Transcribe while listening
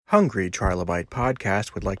Hungry Trilobite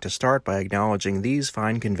Podcast would like to start by acknowledging these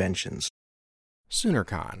fine conventions.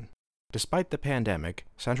 SoonerCon. Despite the pandemic,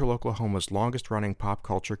 Central Oklahoma's longest-running pop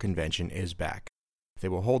culture convention is back. They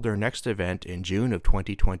will hold their next event in June of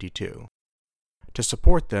 2022. To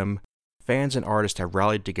support them, fans and artists have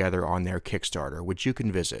rallied together on their Kickstarter, which you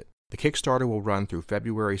can visit. The Kickstarter will run through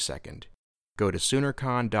February 2nd. Go to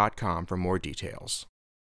SoonerCon.com for more details.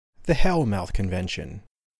 The Hellmouth Convention.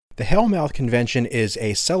 The Hellmouth Convention is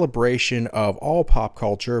a celebration of all pop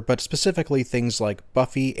culture, but specifically things like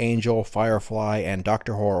Buffy, Angel, Firefly, and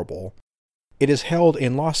Dr. Horrible. It is held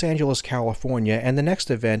in Los Angeles, California, and the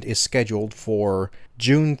next event is scheduled for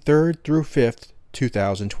June 3rd through 5th,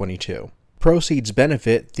 2022. Proceeds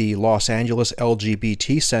benefit the Los Angeles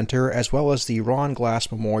LGBT Center as well as the Ron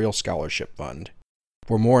Glass Memorial Scholarship Fund.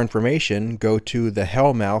 For more information, go to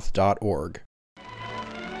thehellmouth.org.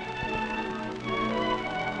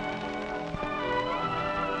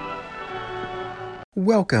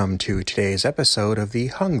 Welcome to today's episode of the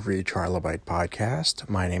Hungry Trilobite Podcast.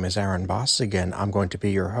 My name is Aaron Boss. Again, I'm going to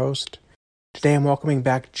be your host. Today I'm welcoming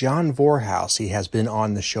back John Vorhaus. He has been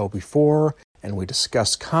on the show before, and we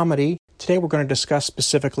discussed comedy. Today we're going to discuss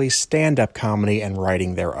specifically stand-up comedy and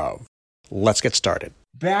writing thereof. Let's get started.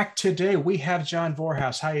 Back today, we have John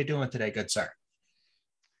Vorhaus. How are you doing today, good sir?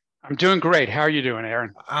 I'm doing great. How are you doing,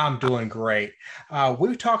 Aaron? I'm doing great.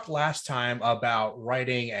 We talked last time about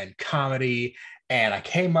writing and comedy, and I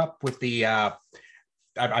came up with I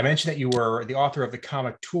mentioned that you were the author of the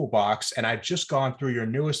Comic Toolbox, and I've just gone through your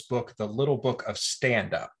newest book, The Little Book of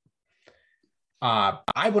Stand-Up. I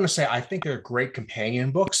want to say I think they're great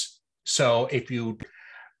companion books. So if you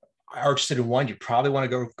are interested in one, you probably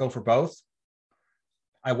want to go for both.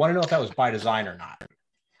 I want to know if that was by design or not.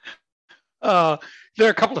 There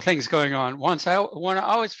are a couple of things going on. I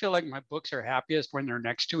always feel like my books are happiest when they're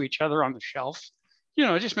next to each other on the shelf. You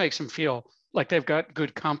know, it just makes them feel like they've got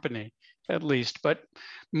good company, at least. But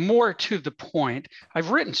more to the point,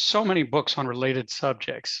 I've written so many books on related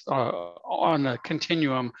subjects on a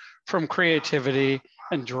continuum from creativity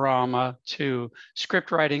and drama to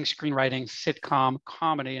script writing, screenwriting, sitcom,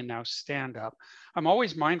 comedy, and now stand-up. I'm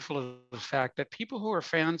always mindful of the fact that people who are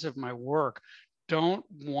fans of my work don't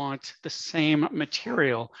want the same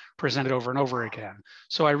material presented over and over again.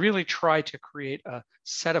 So I really try to create a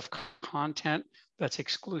set of content that's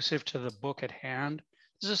exclusive to the book at hand.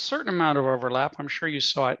 There's a certain amount of overlap. I'm sure you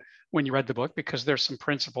saw it when you read the book because there's some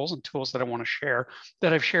principles and tools that I want to share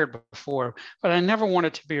that I've shared before, but I never want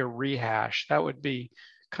it to be a rehash. That would be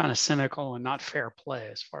kind of cynical and not fair play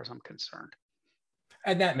as far as I'm concerned.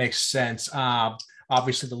 And that makes sense.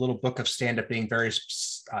 Obviously, the Little Book of Stand-Up being very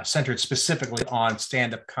centered specifically on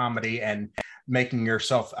stand-up comedy and making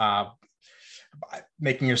yourself a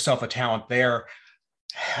talent there.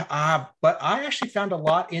 But I actually found a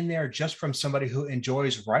lot in there just from somebody who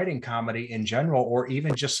enjoys writing comedy in general, or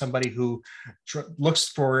even just somebody who looks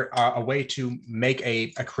for a way to make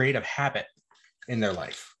a creative habit in their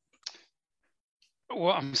life.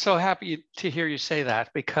 Well, I'm so happy to hear you say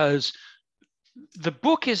that because the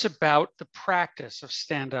book is about the practice of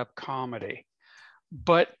stand-up comedy.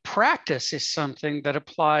 But practice is something that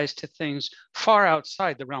applies to things far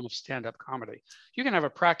outside the realm of stand-up comedy. You can have a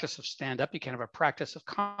practice of stand-up, you can have a practice of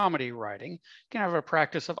comedy writing, you can have a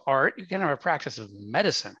practice of art, you can have a practice of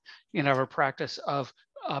medicine, you can have a practice of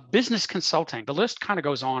business consulting. The list kind of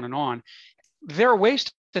goes on and on. There are ways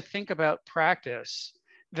to think about practice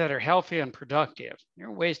that are healthy and productive. There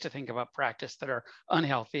are ways to think about practice that are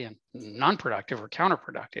unhealthy and non-productive or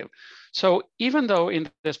counterproductive. So even though in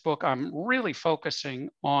this book, I'm really focusing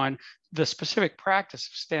on the specific practice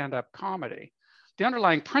of stand-up comedy, the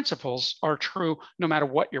underlying principles are true no matter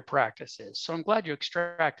what your practice is. So I'm glad you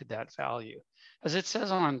extracted that value. As it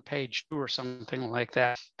says on page 2 or something like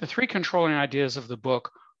that, the 3 controlling ideas of the book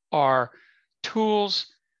are tools,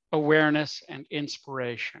 awareness, and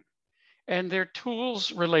inspiration. And they're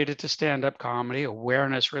tools related to stand-up comedy,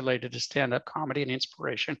 awareness related to stand-up comedy, and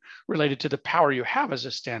inspiration related to the power you have as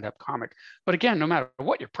a stand-up comic. But again, no matter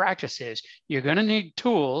what your practice is, you're going to need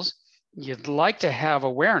tools. You'd like to have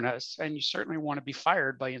awareness, and you certainly want to be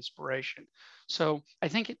fired by inspiration. So I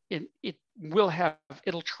think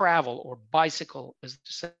it'll travel or bicycle, as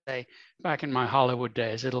to say back in my Hollywood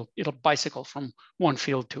days. It'll bicycle from one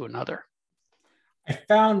field to another. I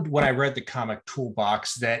found when I read the Comic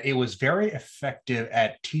Toolbox that it was very effective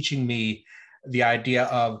at teaching me the idea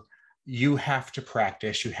of you have to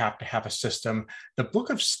practice, you have to have a system. The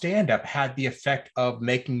Book of Stand-Up had the effect of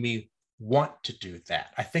making me want to do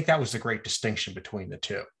that. I think that was the great distinction between the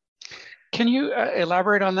two. Can you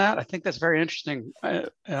elaborate on that? I think that's very interesting. I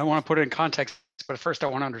want to put it in context, but first I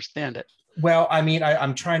want to understand it. Well, I mean,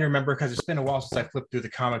 I'm trying to remember because it's been a while since I flipped through the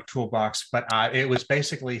comic toolbox, but it was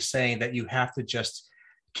basically saying that you have to just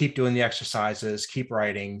keep doing the exercises, keep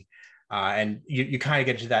writing, and you kind of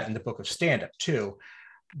get to that in the book of stand up too.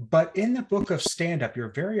 But in the book of stand up,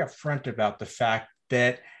 you're very upfront about the fact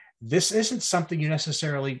that this isn't something you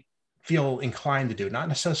necessarily feel inclined to do, not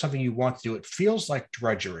necessarily something you want to do. It feels like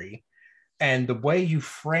drudgery. And the way you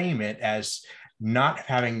frame it as not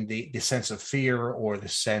having the sense of fear or the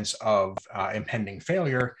sense of impending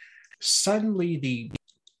failure, suddenly the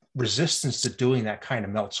resistance to doing that kind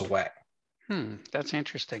of melts away. That's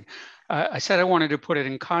interesting. I said I wanted to put it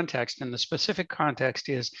in context, and the specific context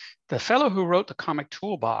is the fellow who wrote the Comic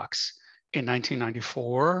Toolbox in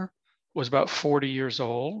 1994 was about 40 years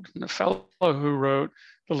old. And the fellow who wrote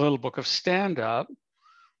the Little Book of Stand Up,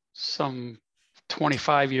 some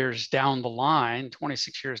 25 years down the line,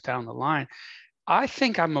 26 years down the line, I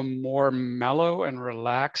think I'm a more mellow and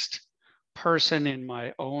relaxed person in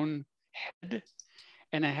my own head.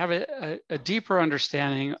 And I have a deeper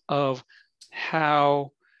understanding of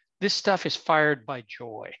how this stuff is fired by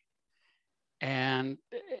joy. And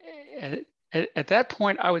at that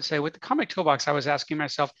point, I would say with the Comic Toolbox, I was asking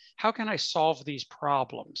myself, how can I solve these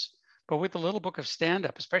problems? But with the Little Book of Stand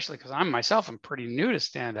Up, especially because I'm pretty new to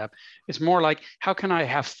stand up, it's more like, how can I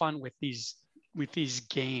have fun with these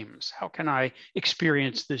games? How can I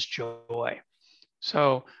experience this joy?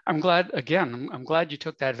 So I'm glad, again, I'm glad you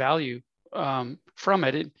took that value from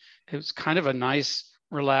it. It was kind of a nice,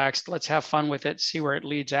 relaxed, let's have fun with it, see where it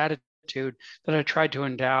leads attitude that I tried to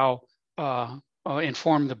inform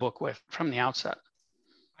the book with from the outset.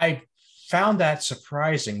 I found that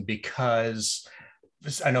surprising because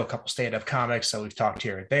I know a couple stand-up comics, so we've talked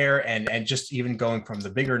here and there, and just even going from the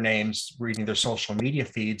bigger names, reading their social media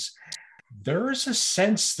feeds, there's a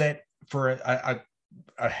sense that for a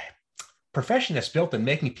profession that's built in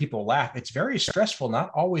making people laugh, it's very stressful,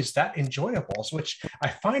 not always that enjoyable, which I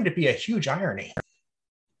find to be a huge irony.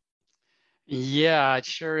 Yeah, it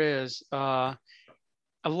sure is. A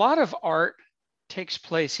lot of art takes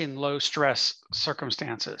place in low stress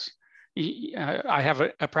circumstances. I have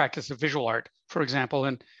a practice of visual art, for example,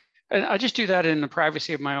 and I just do that in the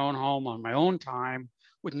privacy of my own home on my own time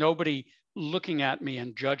with nobody looking at me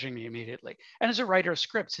and judging me immediately. And as a writer of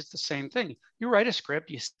scripts, it's the same thing. You write a script,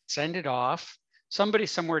 you send it off. Somebody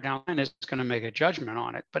somewhere down the line is going to make a judgment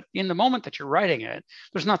on it. But in the moment that you're writing it,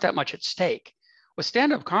 there's not that much at stake. With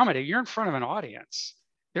stand-up comedy, you're in front of an audience.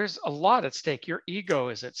 There's a lot at stake. Your ego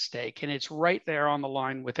is at stake, and it's right there on the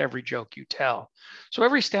line with every joke you tell. So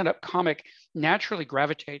every stand-up comic naturally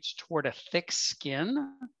gravitates toward a thick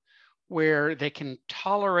skin where they can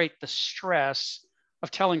tolerate the stress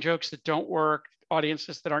of telling jokes that don't work,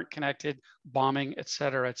 audiences that aren't connected, bombing, et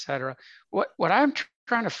cetera, et cetera. What I'm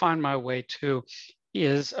trying to find my way to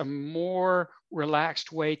is a more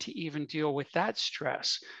relaxed way to even deal with that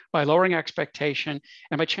stress by lowering expectation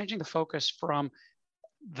and by changing the focus from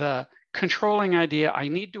the controlling idea, I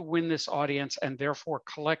need to win this audience and therefore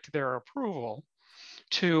collect their approval,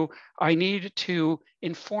 to I need to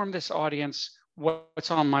inform this audience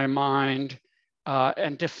what's on my mind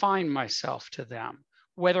and define myself to them,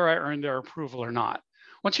 whether I earn their approval or not.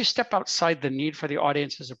 Once you step outside the need for the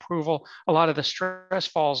audience's approval, a lot of the stress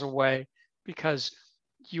falls away because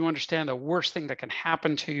you understand the worst thing that can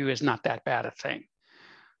happen to you is not that bad a thing.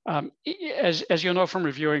 As you'll know from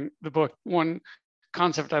reviewing the book, one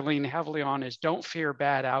concept I lean heavily on is don't fear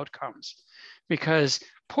bad outcomes, because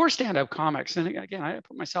poor stand-up comics, and again, I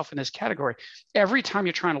put myself in this category, every time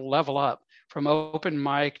you're trying to level up from open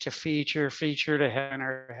mic to feature to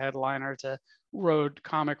headliner to road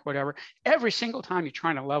comic, whatever, every single time you're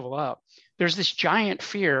trying to level up, there's this giant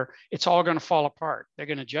fear it's all going to fall apart. They're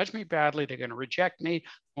going to judge me badly. They're going to reject me.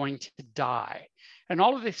 I'm going to die. And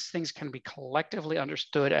all of these things can be collectively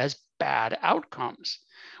understood as bad outcomes.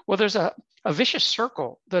 Well, there's a vicious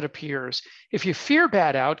circle that appears. If you fear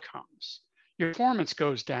bad outcomes, your performance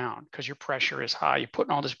goes down because your pressure is high. You're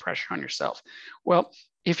putting all this pressure on yourself. Well,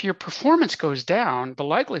 if your performance goes down, the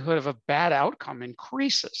likelihood of a bad outcome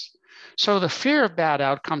increases. So the fear of bad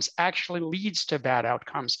outcomes actually leads to bad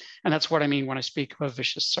outcomes. And that's what I mean when I speak of a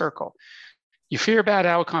vicious circle. You fear bad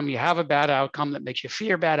outcome, you have a bad outcome that makes you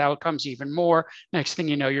fear bad outcomes even more. Next thing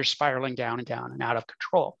you know, you're spiraling down and down and out of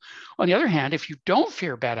control. On the other hand, if you don't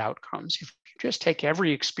fear bad outcomes, if you just take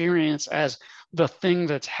every experience as the thing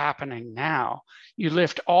that's happening now, you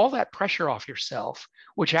lift all that pressure off yourself,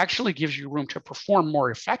 which actually gives you room to perform more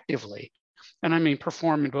effectively. And I mean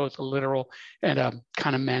perform in both a literal and a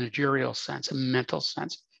kind of managerial sense, a mental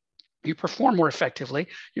sense. You perform more effectively,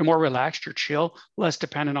 you're more relaxed, you're chill, less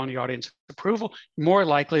dependent on the audience approval, more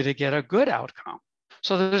likely to get a good outcome.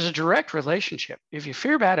 So there's a direct relationship. If you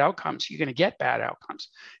fear bad outcomes, you're going to get bad outcomes.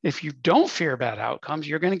 If you don't fear bad outcomes,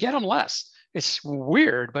 you're going to get them less. It's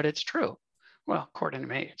weird, but it's true. Well, according to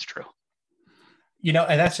me, it's true. And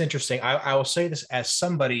that's interesting. I will say this as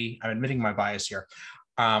somebody, I'm admitting my bias here.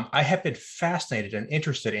 I have been fascinated and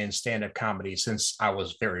interested in stand-up comedy since I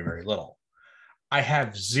was very, very little. I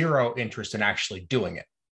have zero interest in actually doing it.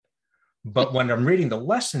 But when I'm reading the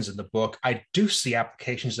lessons in the book, I do see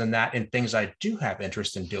applications in that and things I do have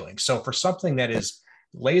interest in doing. So for something that is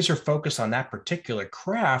laser focused on that particular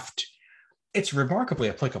craft, it's remarkably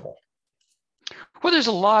applicable. Well, there's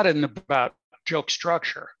a lot about joke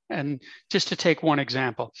structure. And just to take one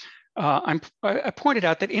example, I pointed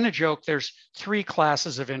out that in a joke, there's 3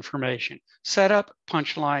 classes of information: setup,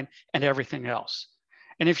 punchline, and everything else.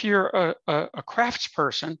 And if you're a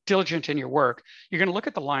craftsperson, diligent in your work, you're going to look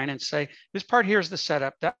at the line and say, this part here is the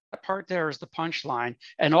setup, that part there is the punchline,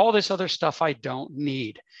 and all this other stuff I don't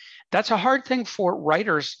need. That's a hard thing for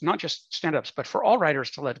writers, not just stand-ups, but for all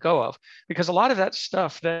writers to let go of, because a lot of that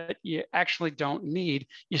stuff that you actually don't need,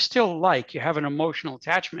 you still like, you have an emotional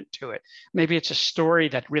attachment to it. Maybe it's a story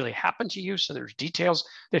that really happened to you, so there's details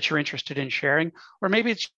that you're interested in sharing, or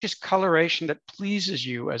maybe it's just coloration that pleases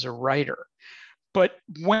you as a writer. But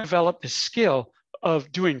when you develop the skill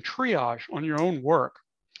of doing triage on your own work,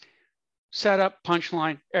 setup,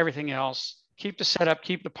 punchline, everything else, keep the setup,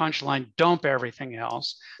 keep the punchline, dump everything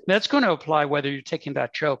else, that's going to apply whether you're taking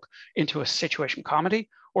that joke into a situation comedy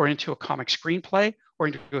or into a comic screenplay or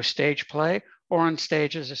into a stage play or on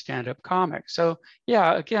stage as a stand-up comic. So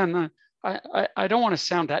yeah, again, I don't want to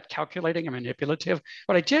sound that calculating and manipulative,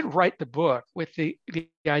 but I did write the book with the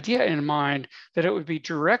idea in mind that it would be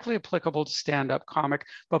directly applicable to stand-up comic,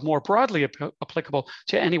 but more broadly applicable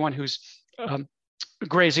to anyone who's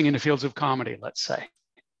grazing in the fields of comedy, let's say.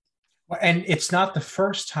 And it's not the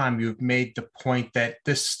first time you've made the point that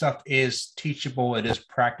this stuff is teachable, it is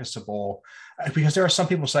practicable, because there are some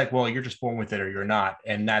people say, well, you're just born with it or you're not.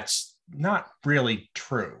 And that's not really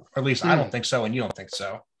true. Or at least I don't think so, and you don't think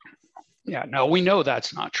so. Yeah, no, we know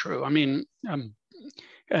that's not true. I mean,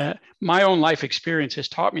 my own life experience has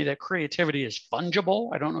taught me that creativity is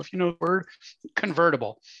fungible. I don't know if you know the word,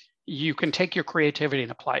 convertible. You can take your creativity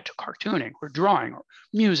and apply it to cartooning or drawing or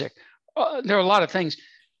music. There are a lot of things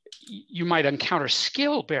you might encounter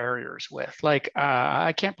skill barriers with, like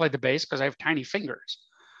I can't play the bass because I have tiny fingers.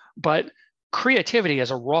 But creativity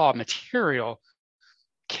as a raw material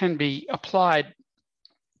can be applied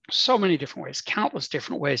so many different ways, countless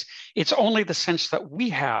different ways. It's only the sense that we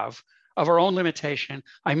have of our own limitation.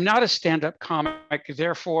 I'm not a stand-up comic,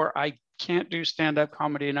 therefore I can't do stand-up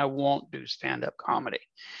comedy and I won't do stand-up comedy.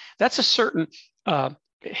 That's a certain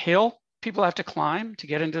hill people have to climb to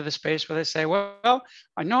get into the space where they say, well,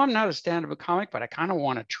 I know I'm not a stand-up comic, but I kind of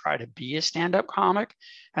want to try to be a stand-up comic.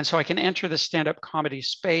 And so I can enter the stand-up comedy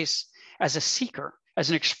space as a seeker, as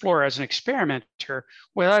an explorer, as an experimenter,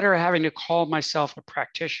 without ever having to call myself a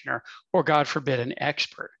practitioner or, God forbid, an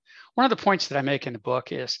expert. One of the points that I make in the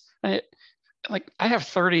book is, I have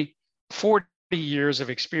 40 years of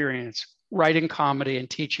experience writing comedy and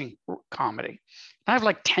teaching comedy. I have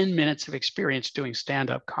like 10 minutes of experience doing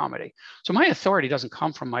stand-up comedy. So my authority doesn't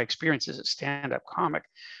come from my experience as a stand-up comic.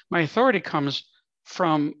 My authority comes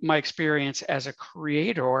from my experience as a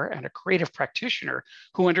creator and a creative practitioner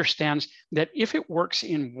who understands that if it works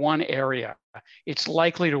in one area, it's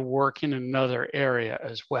likely to work in another area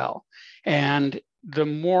as well. And the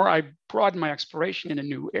more I broaden my exploration into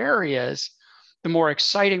new areas, the more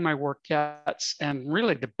exciting my work gets, and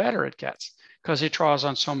really the better it gets, because it draws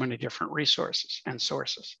on so many different resources and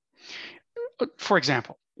sources. For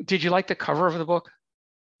example, did you like the cover of the book?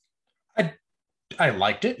 I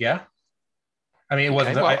liked it, yeah. I mean, it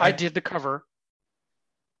wasn't. Well, I did the cover.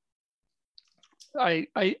 I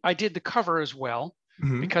did the cover as well,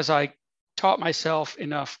 because I taught myself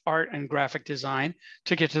enough art and graphic design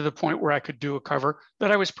to get to the point where I could do a cover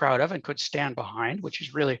that I was proud of and could stand behind, which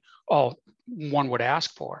is really all one would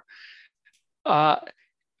ask for. The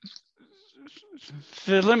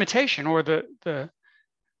limitation or the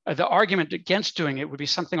argument against doing it would be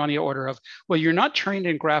something on the order of, well, you're not trained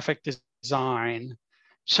in graphic design,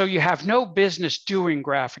 so you have no business doing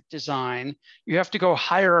graphic design. You have to go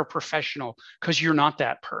hire a professional because you're not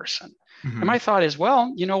that person. And my thought is,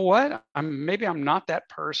 well, you know what? Maybe I'm not that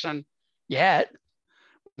person yet.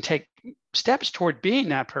 Take steps toward being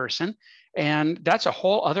that person. And that's a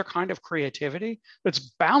whole other kind of creativity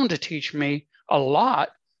that's bound to teach me a lot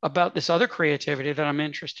about this other creativity that I'm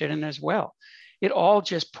interested in as well. It all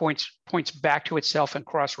just points back to itself and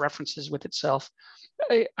cross-references with itself.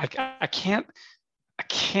 I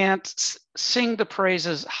can't sing the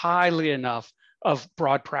praises highly enough of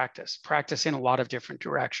broad practice in a lot of different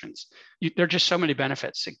directions. There are just so many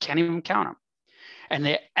benefits. You can't even count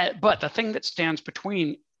them. But the thing that stands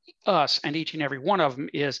between us and each and every one of them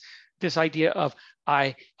is this idea of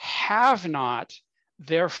I have not,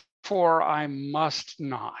 therefore I must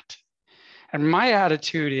not. And my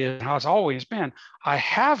attitude is, how it's always been, I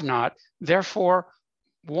have not, therefore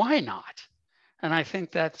why not? And I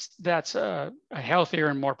think that's a healthier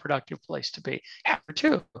and more productive place to be. Happier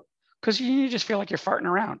too, because you just feel like you're farting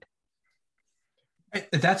around.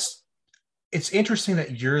 It's interesting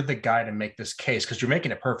that you're the guy to make this case, because you're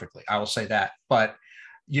making it perfectly. I will say that. But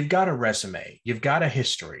you've got a resume, you've got a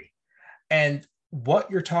history. And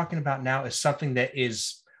what you're talking about now is something that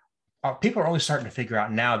is, people are only starting to figure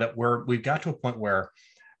out now that we've got to a point where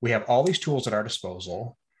we have all these tools at our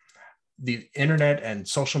disposal. The internet and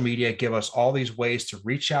social media give us all these ways to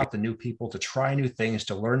reach out to new people, to try new things,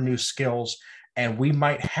 to learn new skills. And we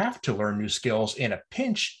might have to learn new skills in a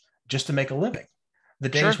pinch just to make a living. The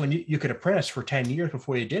days when you could apprentice for 10 years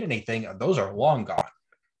before you did anything, those are long gone.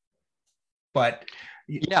 But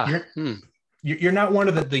you're not one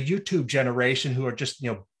of the YouTube generation who are just,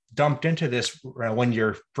 dumped into this when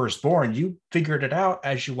you're first born. You figured it out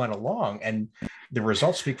as you went along, and the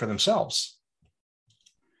results speak for themselves.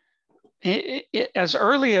 As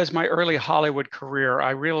early as my early Hollywood career, I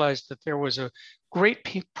realized that there was a great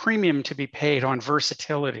premium to be paid on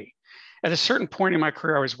versatility. At a certain point in my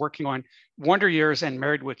career, I was working on Wonder Years and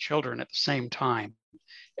Married with Children at the same time.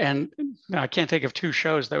 And I can't think of two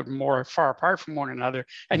shows that were more far apart from one another.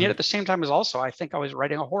 And yet at the same time I think I was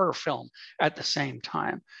writing a horror film at the same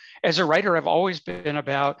time. As a writer, I've always been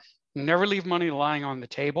about never leave money lying on the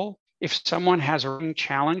table. If someone has a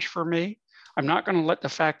challenge for me, I'm not going to let the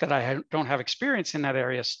fact that I don't have experience in that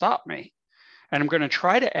area stop me. And I'm going to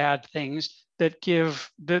try to add things that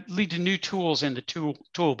lead to new tools in the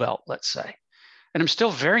tool belt, let's say. And I'm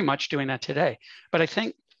still very much doing that today. But I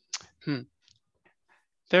think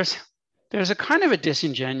there's a kind of a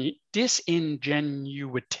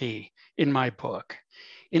disingenuity in my book,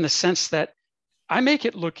 in the sense that I make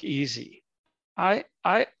it look easy. I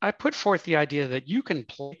put forth the idea that you can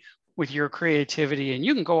play with your creativity and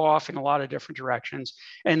you can go off in a lot of different directions,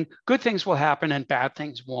 and good things will happen and bad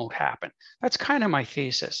things won't happen. That's kind of my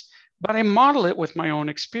thesis. But I model it with my own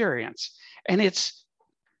experience. And it's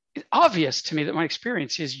obvious to me that my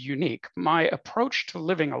experience is unique. My approach to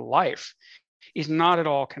living a life is not at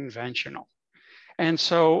all conventional. And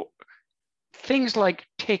so things like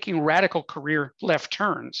taking radical career left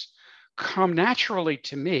turns come naturally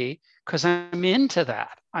to me because I'm into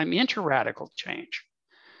that. I'm into radical change.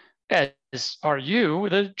 As are you,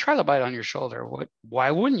 with a trilobite on your shoulder.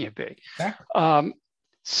 Why wouldn't you be? Exactly.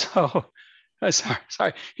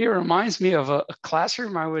 Sorry. It reminds me of a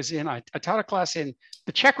classroom I was in. I taught a class in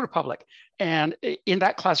the Czech Republic. And in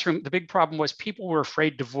that classroom, the big problem was people were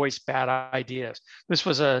afraid to voice bad ideas. This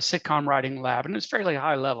was a sitcom writing lab, and it was fairly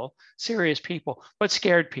high level, serious people, but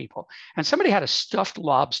scared people. And somebody had a stuffed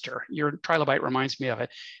lobster. Your trilobite reminds me of it.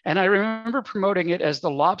 And I remember promoting it as the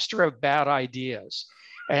lobster of bad ideas.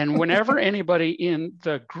 And whenever anybody in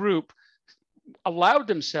the group allowed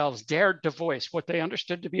themselves, dared to voice what they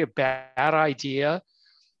understood to be a bad idea,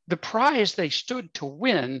 the prize they stood to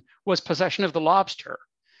win was possession of the lobster.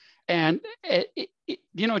 And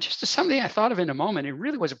just as something I thought of in a moment, it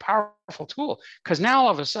really was a powerful tool, because now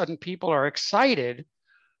all of a sudden people are excited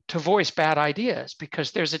to voice bad ideas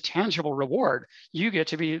because there's a tangible reward. You get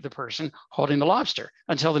to be the person holding the lobster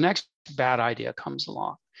until the next bad idea comes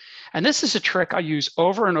along. And this is a trick I use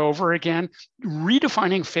over and over again,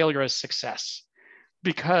 redefining failure as success.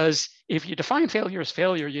 Because if you define failure as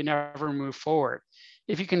failure, you never move forward.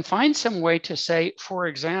 If you can find some way to say, for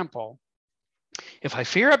example, if I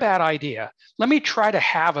fear a bad idea, let me try to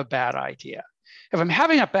have a bad idea. If I'm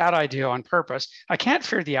having a bad idea on purpose, I can't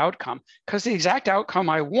fear the outcome because the exact outcome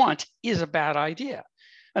I want is a bad idea.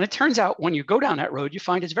 And it turns out when you go down that road, you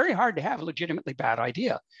find it's very hard to have a legitimately bad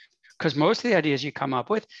idea, because most of the ideas you come up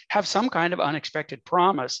with have some kind of unexpected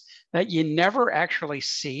promise that you never actually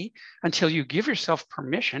see until you give yourself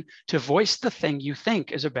permission to voice the thing you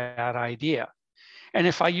think is a bad idea. And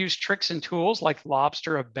if I use tricks and tools like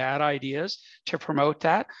lobster of bad ideas to promote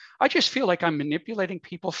that, I just feel like I'm manipulating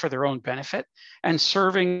people for their own benefit and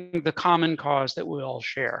serving the common cause that we all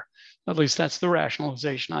share. At least that's the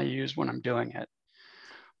rationalization I use when I'm doing it.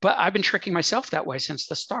 But I've been tricking myself that way since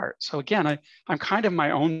the start. So again, I'm kind of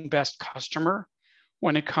my own best customer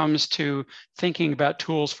when it comes to thinking about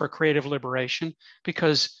tools for creative liberation,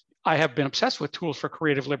 because I have been obsessed with tools for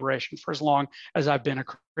creative liberation for as long as I've been a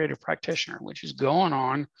creative practitioner, which is going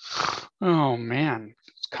on, oh man,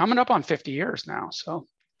 it's coming up on 50 years now. So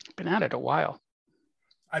I've been at it a while.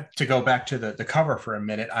 To go back to the cover for a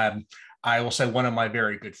minute, I will say one of my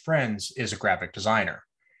very good friends is a graphic designer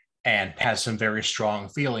and has some very strong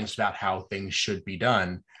feelings about how things should be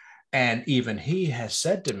done. And even he has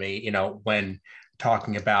said to me, when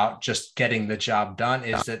talking about just getting the job done,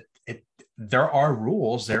 is that there are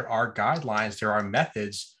rules, there are guidelines, there are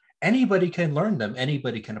methods. Anybody can learn them,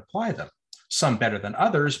 anybody can apply them. Some better than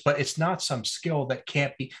others, but it's not some skill that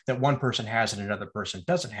can't be that one person has and another person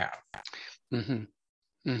doesn't have. Mm-hmm.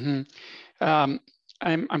 Mm-hmm.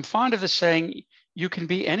 I'm fond of the saying, you can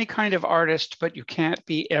be any kind of artist, but you can't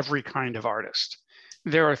be every kind of artist.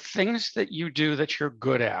 There are things that you do that you're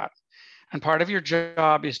good at. And part of your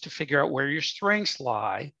job is to figure out where your strengths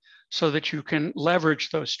lie so that you can leverage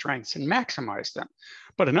those strengths and maximize them.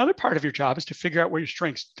 But another part of your job is to figure out where your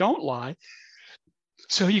strengths don't lie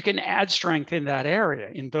so you can add strength in that area,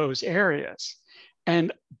 in those areas.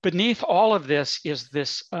 And beneath all of this is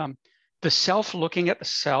this, the self looking at the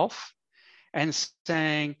self and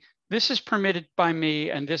saying, this is permitted by me,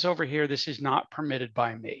 and this over here, this is not permitted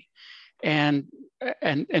by me. And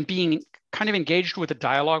being kind of engaged with a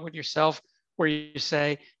dialogue with yourself where you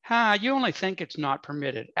say, you only think it's not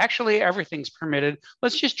permitted. Actually, everything's permitted.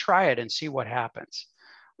 Let's just try it and see what happens.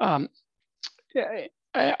 I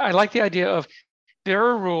like the idea of there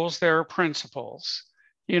are rules, there are principles.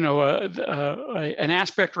 An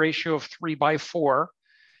aspect ratio of 3:4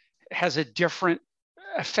 has a different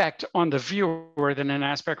effect on the viewer than an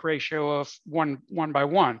aspect ratio of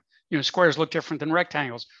 1:1. Squares look different than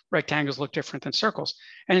rectangles. Rectangles look different than circles.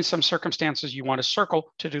 And in some circumstances, you want a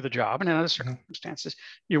circle to do the job. And in other circumstances,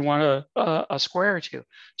 you want a square to.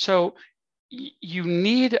 So you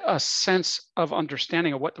need a sense of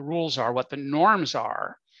understanding of what the rules are, what the norms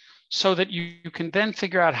are, so that you can then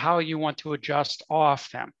figure out how you want to adjust off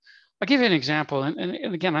them. I'll give you an example.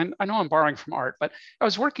 And again, I know I'm borrowing from art, but I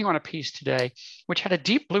was working on a piece today which had a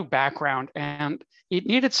deep blue background and it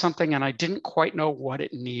needed something and I didn't quite know what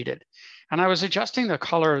it needed. And I was adjusting the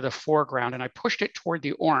color of the foreground and I pushed it toward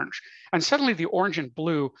the orange. And suddenly the orange and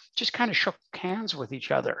blue just kind of shook hands with each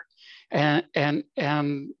other. And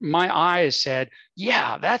my eyes said,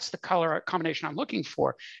 yeah, that's the color combination I'm looking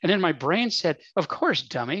for. And then my brain said, of course,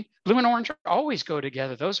 dummy, blue and orange always go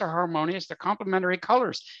together. Those are harmonious, they're complementary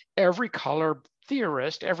colors. Every color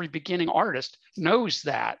theorist, every beginning artist knows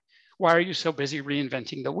that. Why are you so busy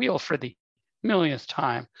reinventing the wheel for the millionth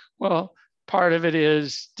time? Well, part of it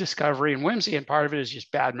is discovery and whimsy, and part of it is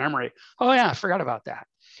just bad memory. Oh yeah, I forgot about that.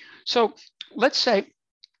 So let's say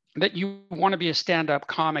that you want to be a stand-up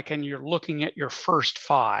comic and you're looking at your first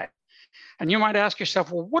 5. And you might ask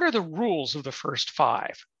yourself, well, what are the rules of the first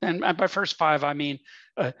 5? And by first 5, I mean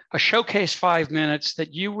a showcase 5 minutes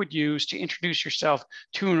that you would use to introduce yourself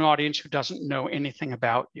to an audience who doesn't know anything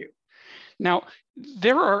about you. Now,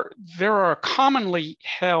 there are commonly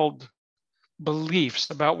held beliefs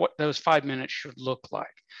about what those 5 minutes should look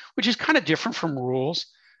like, which is kind of different from rules.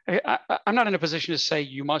 I'm not in a position to say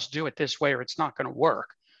you must do it this way or it's not going to work.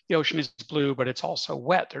 The ocean is blue, but it's also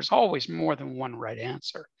wet. There's always more than one right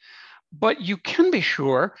answer. But you can be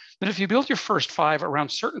sure that if you build your first 5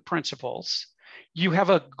 around certain principles, you have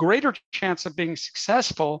a greater chance of being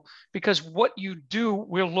successful because what you do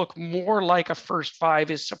will look more like a first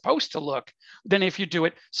 5 is supposed to look than if you do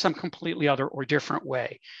it some completely other or different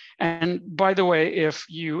way. And by the way, if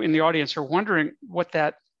you in the audience are wondering what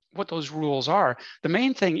those rules are, the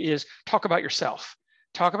main thing is talk about yourself.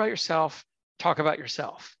 Talk about yourself. Talk about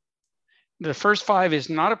yourself. The first 5 is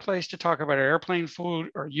not a place to talk about airplane food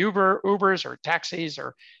or Ubers or taxis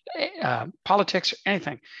or politics or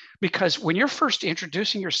anything. Because when you're first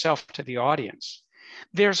introducing yourself to the audience,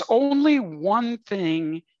 there's only one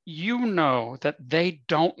thing you know that they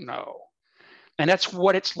don't know. And that's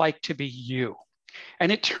what it's like to be you.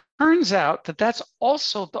 And it turns out that that's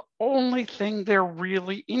also the only thing they're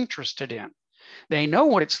really interested in. They know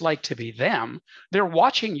what it's like to be them. They're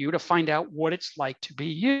watching you to find out what it's like to be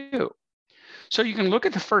you. So you can look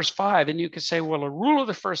at the first 5 and you can say, well, a rule of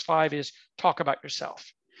the first 5 is talk about yourself.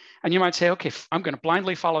 And you might say, okay, I'm going to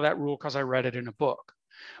blindly follow that rule because I read it in a book.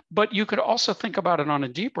 But you could also think about it on a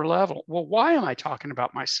deeper level. Well, why am I talking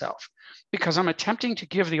about myself? Because I'm attempting to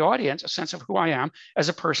give the audience a sense of who I am as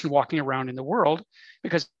a person walking around in the world,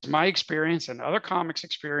 because my experience and other comics'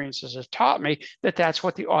 experiences have taught me that that's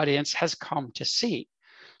what the audience has come to see.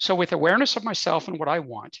 So with awareness of myself and what I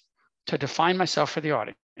want, to define myself for the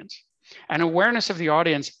audience, and awareness of the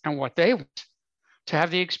audience and what they want, to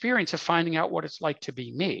have the experience of finding out what it's like to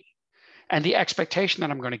be me, and the expectation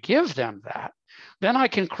that I'm going to give them that, then I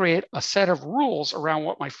can create a set of rules around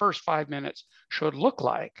what my first 5 minutes should look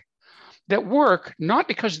like. that work not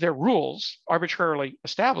because they're rules arbitrarily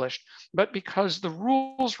established, but because the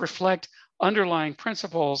rules reflect underlying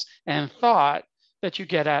principles and thought that you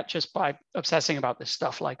get at just by obsessing about this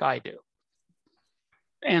stuff like I do.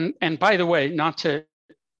 And by the way, not to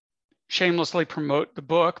shamelessly promote the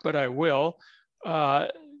book, but I will.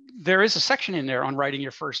 There is a section in there on writing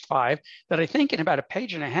your first 5 that I think in about a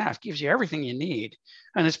page and a half gives you everything you need.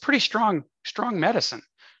 And it's pretty strong medicine.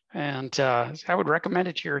 And I would recommend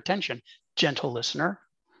it to your attention, gentle listener.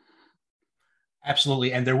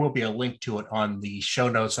 Absolutely. And there will be a link to it on the show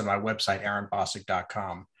notes on my website,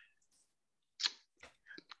 aaronbossick.com.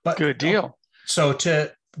 But good deal. So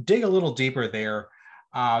to dig a little deeper there,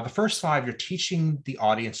 the first 5, you're teaching the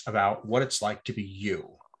audience about what it's like to be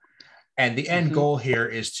you. And the end goal here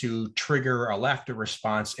is to trigger a laughter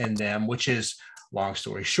response in them, which is, long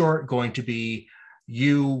story short, going to be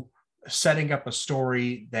you setting up a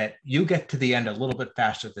story that you get to the end a little bit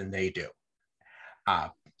faster than they do.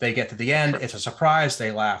 They get to the end, it's a surprise,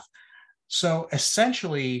 they laugh. So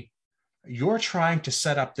essentially, you're trying to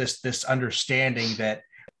set up this understanding that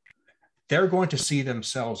they're going to see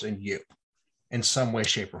themselves in you in some way,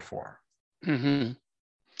 shape, or form. Mm-hmm.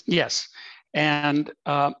 Yes. And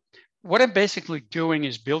what I'm basically doing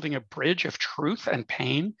is building a bridge of truth and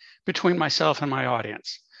pain between myself and my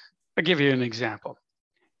audience. I'll give you an example.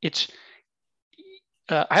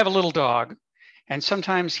 I have a little dog, and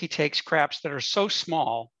sometimes he takes craps that are so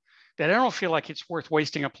small that I don't feel like it's worth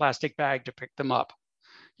wasting a plastic bag to pick them up.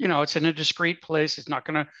 You know, it's in a discreet place. It's not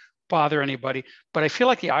going to bother anybody, but I feel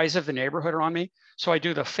like the eyes of the neighborhood are on me. So I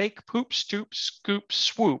do the fake poop, stoop, scoop,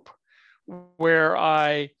 swoop, where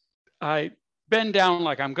I bend down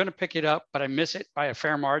like I'm going to pick it up, but I miss it by a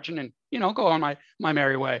fair margin and, go on my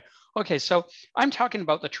merry way. Okay, so I'm talking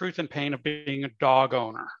about the truth and pain of being a dog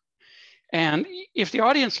owner. And if the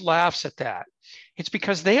audience laughs at that, it's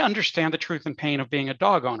because they understand the truth and pain of being a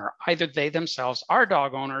dog owner. Either they themselves are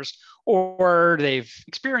dog owners, or they've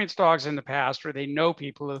experienced dogs in the past, or they know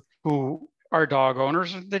people who are dog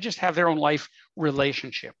owners. They just have their own life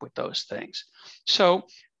relationship with those things. So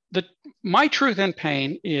my truth and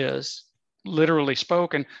pain is literally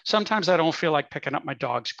spoken. Sometimes I don't feel like picking up my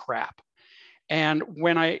dog's crap. And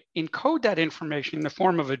when I encode that information in the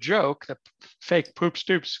form of a joke, the fake poop,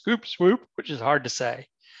 stoop, scoop, swoop, which is hard to say,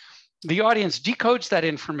 the audience decodes that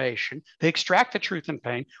information. They extract the truth and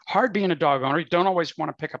pain. Hard being a dog owner, you don't always want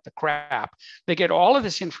to pick up the crap. They get all of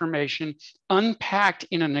this information unpacked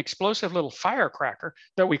in an explosive little firecracker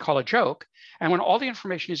that we call a joke. And when all the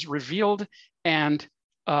information is revealed and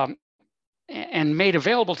made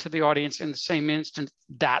available to the audience in the same instant,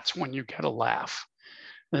 that's when you get a laugh.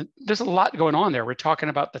 There's a lot going on there. We're talking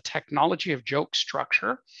about the technology of joke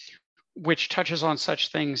structure, which touches on such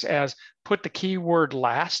things as put the keyword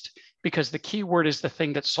last, because the keyword is the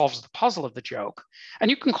thing that solves the puzzle of the joke. And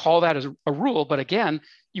you can call that as a rule, but again,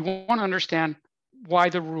 you want to understand why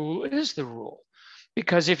the rule is the rule.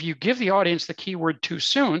 Because if you give the audience the keyword too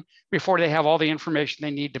soon, before they have all the information they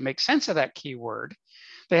need to make sense of that keyword,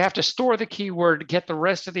 they have to store the keyword, get the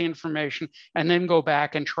rest of the information, and then go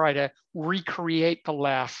back and try to recreate the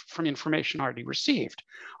laugh from information already received.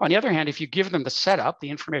 On the other hand, if you give them the setup, the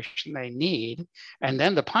information they need, and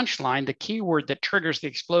then the punchline, the keyword that triggers the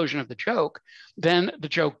explosion of the joke, then the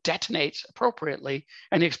joke detonates appropriately,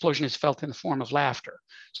 and the explosion is felt in the form of laughter.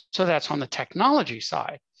 So that's on the technology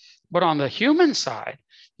side. But on the human side,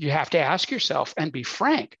 you have to ask yourself and be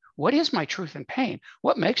frank, what is my truth and pain?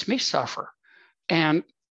 What makes me suffer? And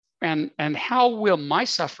how will my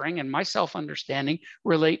suffering and my self-understanding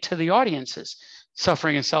relate to the audience's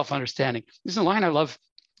suffering and self-understanding? This is a line I love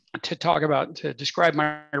to talk about, to describe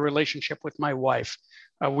my relationship with my wife.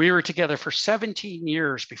 We were together for 17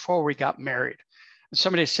 years before we got married. And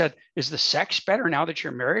somebody said, is the sex better now that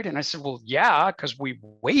you're married? And I said, well, yeah, because we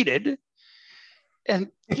waited.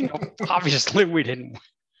 And, obviously we didn't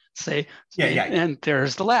say, yeah. And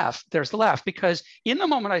there's the laugh, because in the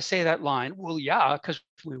moment I say that line, well, yeah, because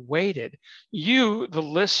we waited, you, the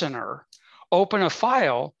listener, open a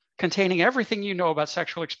file containing everything you know about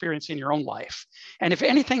sexual experience in your own life. And if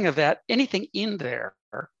anything in there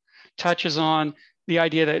touches on the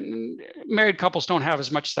idea that married couples don't have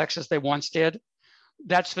as much sex as they once did,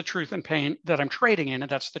 that's the truth and pain that I'm trading in,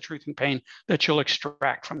 and that's the truth and pain that you'll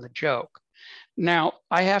extract from the joke. Now,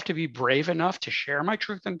 I have to be brave enough to share my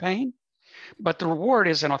truth and pain, but the reward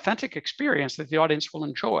is an authentic experience that the audience will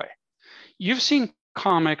enjoy. You've seen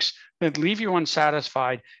comics that leave you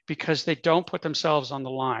unsatisfied because they don't put themselves on the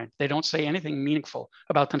line. They don't say anything meaningful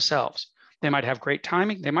about themselves. They might have great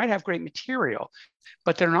timing, they might have great material,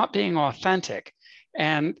 but they're not being authentic.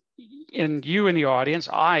 And and you in the audience,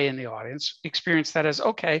 I in the audience, experience that as,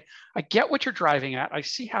 okay, I get what you're driving at. I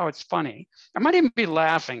see how it's funny. I might even be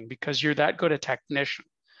laughing because you're that good a technician,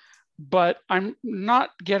 but I'm not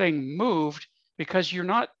getting moved because you're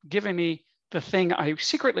not giving me the thing I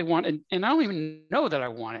secretly want, and I don't even know that I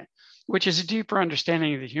want it, which is a deeper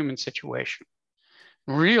understanding of the human situation.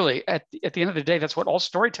 Really, at the end of the day, that's what all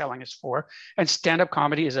storytelling is for. And stand-up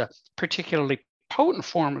comedy is a particularly potent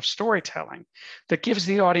form of storytelling that gives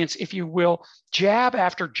the audience, if you will, jab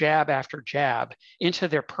after jab after jab into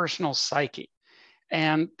their personal psyche.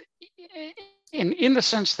 And in the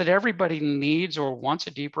sense that everybody needs or wants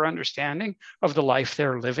a deeper understanding of the life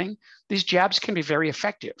they're living, these jabs can be very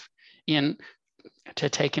effective in, to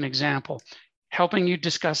take an example, helping you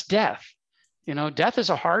discuss death. You know, death is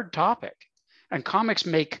a hard topic, and comics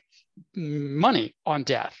make money on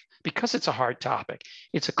death because it's a hard topic.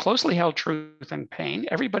 It's a closely held truth and pain.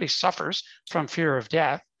 Everybody suffers from fear of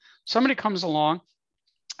death. Somebody comes along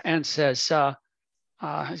and says, you know,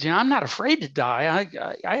 I'm not afraid to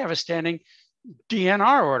die. I have a standing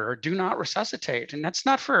DNR order, do not resuscitate. And that's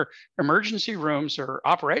not for emergency rooms or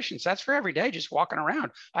operations. That's for every day, just walking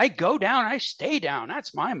around. I go down, I stay down.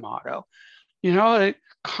 That's my motto. You know, it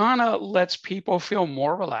kind of lets people feel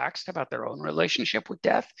more relaxed about their own relationship with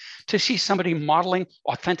death to see somebody modeling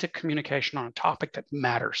authentic communication on a topic that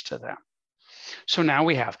matters to them. So now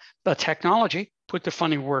we have the technology, put the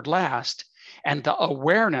funny word last, and the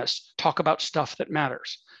awareness, talk about stuff that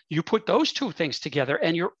matters. You put those two things together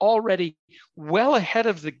and you're already well ahead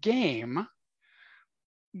of the game,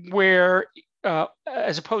 where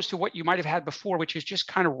as opposed to what you might have had before, which is just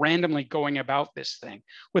kind of randomly going about this thing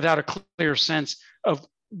without a clear sense of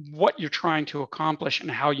what you're trying to accomplish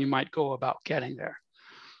and how you might go about getting there.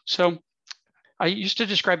 So I used to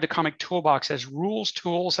describe the comic toolbox as rules,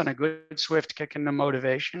 tools, and a good swift kick in the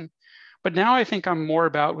motivation. But now I think I'm more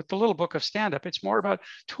about, with the little book of stand-up, it's more about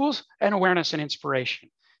tools and awareness and inspiration.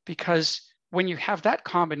 Because when you have that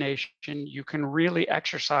combination, you can really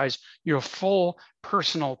exercise your full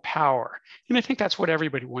personal power. And I think that's what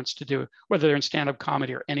everybody wants to do, whether they're in stand-up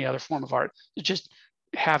comedy or any other form of art, to just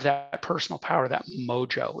have that personal power, that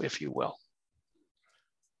mojo, if you will.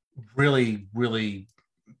 Really, really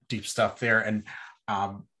deep stuff there. And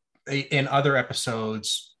in other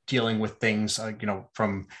episodes dealing with things, you know,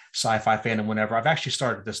 from sci-fi fandom, whenever, I've actually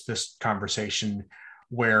started this conversation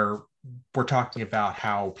where we're talking about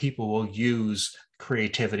how people will use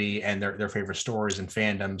creativity and their favorite stories and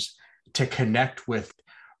fandoms to connect with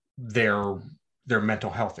their mental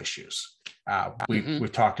health issues.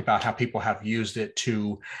 We've talked about how people have used it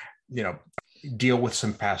to, you know, deal with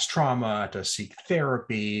some past trauma, to seek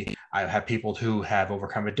therapy. I have people who have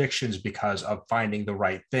overcome addictions because of finding the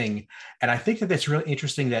right thing. And I think that it's really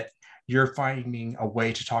interesting that you're finding a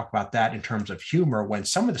way to talk about that in terms of humor, when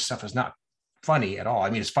some of the stuff is not funny at all.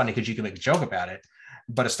 I mean, it's funny because you can make a joke about it,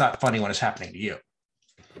 but it's not funny when it's happening to you.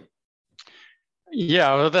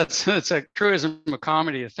 Yeah, well, that's a truism of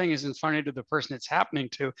comedy. The thing isn't funny to the person it's happening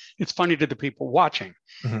to, it's funny to the people watching.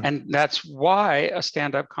 Mm-hmm. And that's why a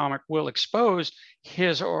stand-up comic will expose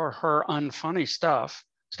his or her unfunny stuff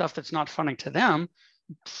that's not funny to them,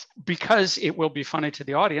 because it will be funny to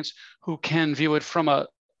the audience who can view it from a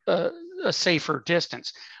safer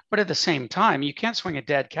distance. But at the same time, you can't swing a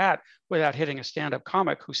dead cat without hitting a stand-up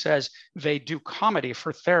comic who says they do comedy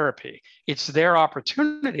for therapy. It's their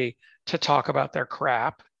opportunity to talk about their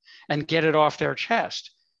crap and get it off their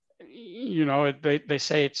chest. You know, they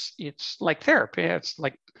say it's like therapy. It's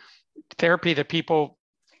like therapy that people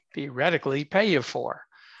theoretically pay you for.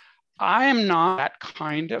 I am not that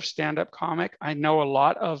kind of stand-up comic. I know a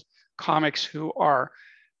lot of comics who are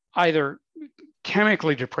either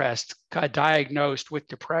chemically depressed, diagnosed with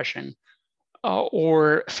depression,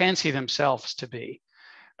 or fancy themselves to be.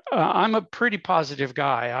 I'm a pretty positive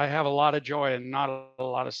guy. I have a lot of joy and not a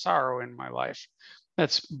lot of sorrow in my life.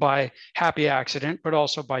 That's by happy accident, but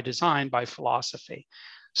also by design, by philosophy.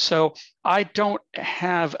 So I don't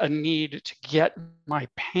have a need to get my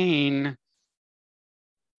pain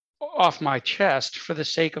off my chest for the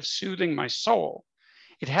sake of soothing my soul.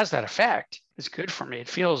 It has that effect. It's good for me. It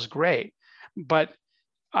feels great. But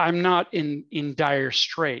I'm not in dire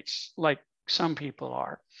straits like some people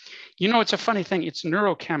are. You know, it's a funny thing. It's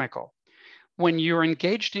neurochemical. When you're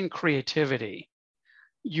engaged in creativity,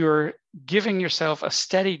 you're giving yourself a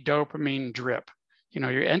steady dopamine drip. You know,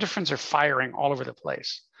 your endorphins are firing all over the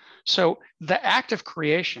place. So the act of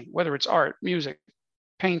creation, whether it's art, music,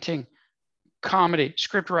 painting, comedy,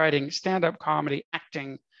 script writing, stand-up comedy,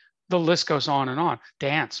 acting, the list goes on,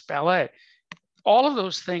 dance, ballet, all of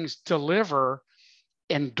those things deliver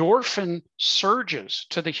endorphin surges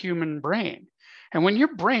to the human brain. And when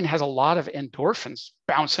your brain has a lot of endorphins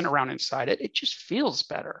bouncing around inside it, it just feels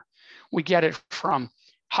better. We get it from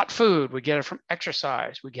hot food, we get it from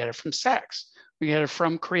exercise, we get it from sex, we get it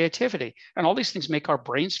from creativity. And all these things make our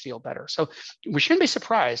brains feel better. So we shouldn't be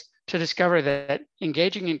surprised to discover that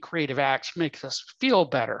engaging in creative acts makes us feel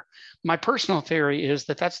better. My personal theory is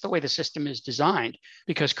that that's the way the system is designed,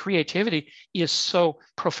 because creativity is so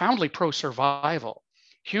profoundly pro-survival.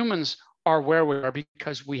 Humans are where we are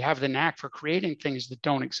because we have the knack for creating things that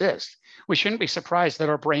don't exist. We shouldn't be surprised that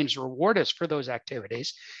our brains reward us for those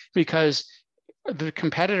activities, because the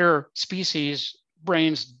competitor species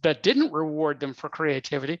brains that didn't reward them for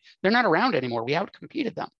creativity, they're not around anymore. We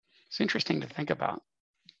outcompeted them. It's interesting to think about.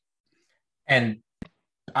 And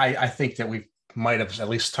I think that we might have at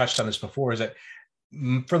least touched on this before, is that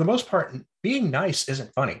for the most part, being nice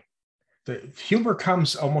isn't funny. The humor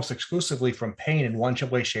comes almost exclusively from pain in one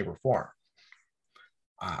way, shape, or form.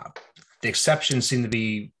 The exceptions seem to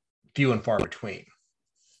be few and far between.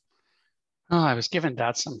 Oh, I was giving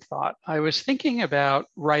that some thought. I was thinking about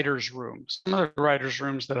writers' rooms, some of the writers'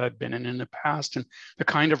 rooms that I've been in the past, and the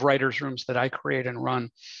kind of writers' rooms that I create and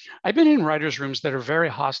run. I've been in writers' rooms that are very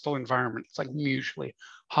hostile environments, like mutually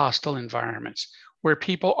hostile environments, where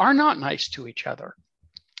people are not nice to each other.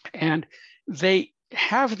 And they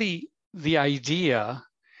have the idea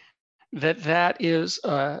that that is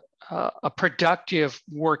a productive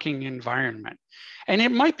working environment. And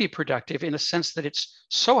it might be productive in the sense that it's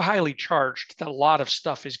so highly charged that a lot of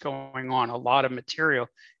stuff is going on, a lot of material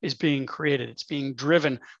is being created, it's being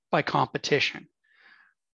driven by competition.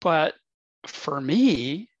 But for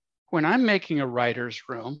me, when I'm making a writer's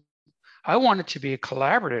room, I want it to be a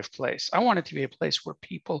collaborative place. I want it to be a place where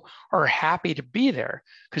people are happy to be there,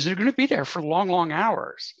 because they're going to be there for long, long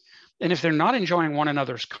hours. And if they're not enjoying one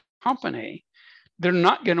another's company, they're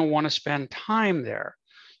not going to want to spend time there.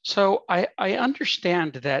 So I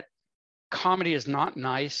understand that comedy is not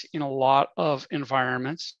nice in a lot of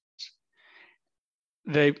environments.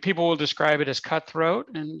 People will describe it as cutthroat,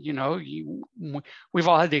 and we've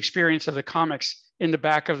all had the experience of the comics in the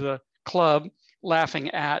back of the club laughing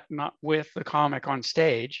at, not with, the comic on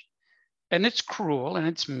stage. And it's cruel and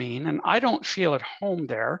it's mean, and I don't feel at home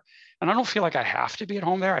there. And I don't feel like I have to be at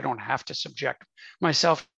home there. I don't have to subject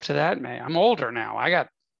myself to that. I'm older now. I got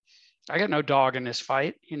no dog in this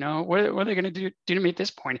fight. What are they going to do to me at this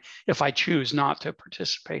point if I choose not to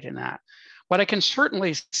participate in that? But I can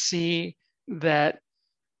certainly see that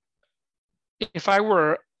if I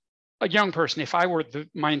were a young person, if I were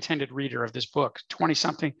my intended reader of this book,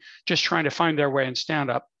 20-something, just trying to find their way in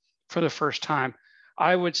stand-up for the first time,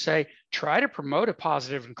 I would say, try to promote a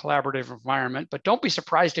positive and collaborative environment, but don't be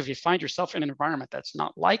surprised if you find yourself in an environment that's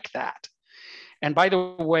not like that. And by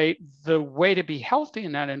the way to be healthy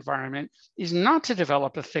in that environment is not to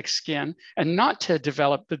develop a thick skin and not to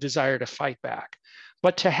develop the desire to fight back,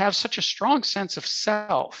 but to have such a strong sense of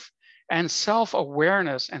self and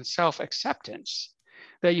self-awareness and self-acceptance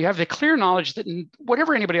that you have the clear knowledge that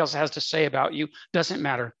whatever anybody else has to say about you doesn't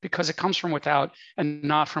matter, because it comes from without and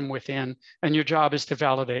not from within. And your job is to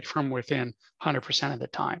validate from within 100% of the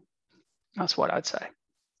time. That's what I'd say.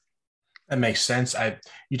 That makes sense.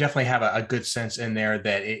 You definitely have a good sense in there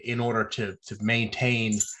that in order to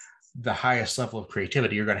maintain the highest level of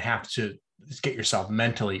creativity, you're going to have to get yourself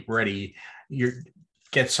mentally ready.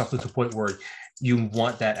 Get something to the point where you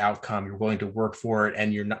want that outcome, you're willing to work for it,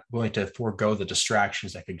 and you're not willing to forego the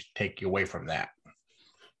distractions that could take you away from that.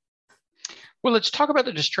 Well, let's talk about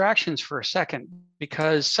the distractions for a second,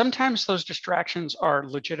 because sometimes those distractions are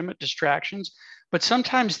legitimate distractions, but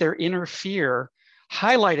sometimes they're inner fear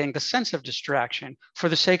highlighting the sense of distraction for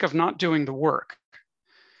the sake of not doing the work.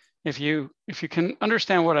 If you can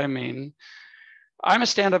understand what I mean, I'm a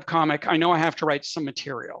stand-up comic. I know I have to write some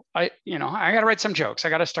material. I got to write some jokes. I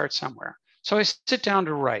got to start somewhere. So I sit down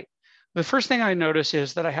to write. The first thing I notice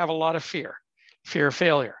is that I have a lot of fear of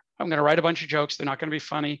failure. I'm going to write a bunch of jokes. They're not going to be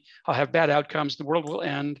funny. I'll have bad outcomes. The world will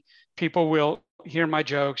end. People will hear my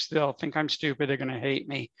jokes. They'll think I'm stupid. They're going to hate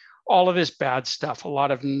me. All of this bad stuff, a lot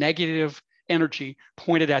of negative energy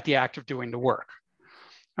pointed at the act of doing the work.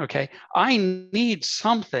 Okay. I need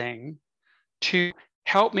something to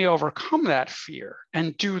help me overcome that fear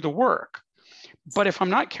and do the work. But if I'm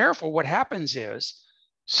not careful, what happens is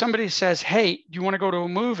somebody says, hey, do you want to go to a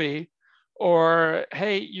movie? Or,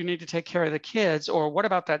 hey, you need to take care of the kids. Or what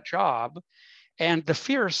about that job? And the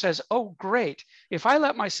fear says, oh, great. If I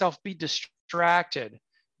let myself be distracted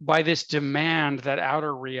by this demand that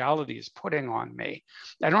outer reality is putting on me,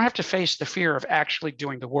 I don't have to face the fear of actually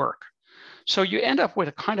doing the work. So you end up with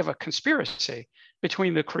a kind of a conspiracy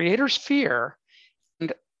between the creator's fear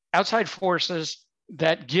and outside forces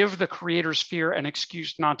that give the creator's fear an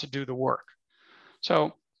excuse not to do the work.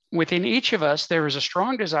 So within each of us, there is a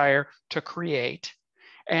strong desire to create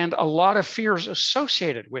and a lot of fears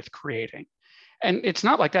associated with creating. And it's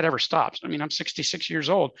not like that ever stops. I mean, I'm 66 years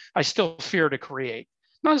old. I still fear to create,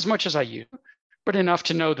 not as much as I used, but enough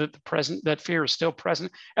to know that that fear is still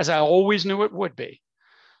present, as I always knew it would be.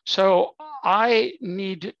 So I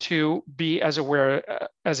need to be as aware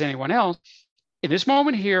as anyone else. In this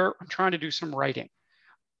moment here, I'm trying to do some writing.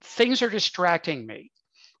 Things are distracting me.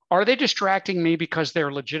 Are they distracting me because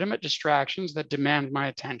they're legitimate distractions that demand my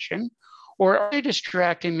attention? Or are they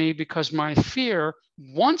distracting me because my fear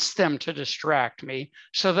wants them to distract me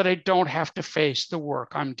so that I don't have to face the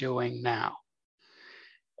work I'm doing now?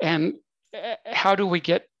 And how do we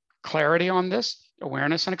get clarity on this?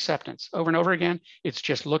 Awareness and acceptance. Over and over again, it's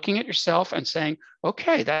just looking at yourself and saying,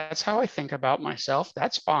 okay, that's how I think about myself.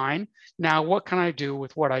 That's fine. Now, what can I do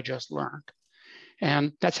with what I just learned?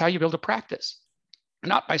 And that's how you build a practice.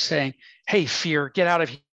 Not by saying, hey, fear, get out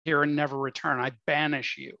of here and never return. I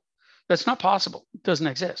banish you. That's not possible. It doesn't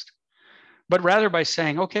exist. But rather by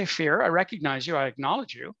saying, okay, fear, I recognize you. I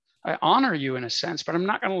acknowledge you. I honor you in a sense, but I'm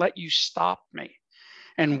not going to let you stop me.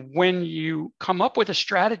 And when you come up with a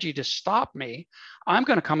strategy to stop me, I'm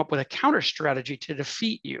going to come up with a counter strategy to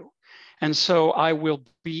defeat you. And so I will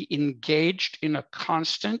be engaged in a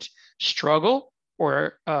constant struggle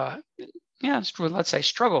or, let's say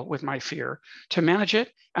struggle with my fear to manage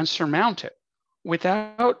it and surmount it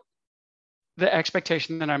without the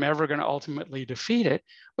expectation that I'm ever going to ultimately defeat it,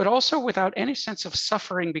 but also without any sense of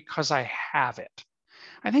suffering because I have it.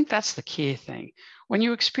 I think that's the key thing. When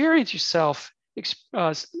you experience yourself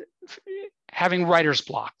having writer's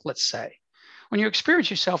block, let's say, when you experience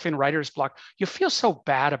yourself in writer's block, you feel so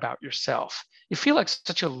bad about yourself. You feel like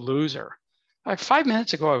such a loser. Like 5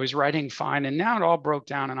 minutes ago, I was writing fine, and now it all broke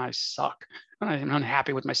down and I suck. And I'm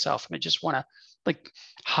unhappy with myself. And I just want to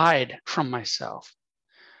hide from myself.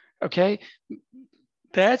 Okay,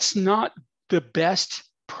 that's not the best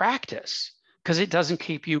practice because it doesn't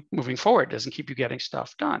keep you moving forward. It doesn't keep you getting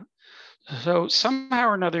stuff done. So somehow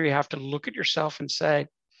or another, you have to look at yourself and say,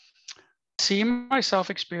 see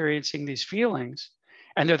myself experiencing these feelings,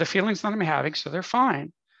 and they're the feelings that I'm having, so they're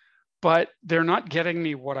fine, but they're not getting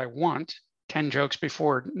me what I want. 10 jokes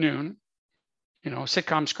before noon,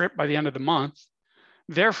 sitcom script by the end of the month.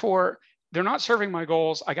 Therefore, they're not serving my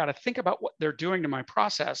goals. I got to think about what they're doing to my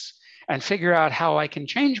process and figure out how I can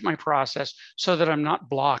change my process so that I'm not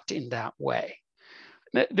blocked in that way.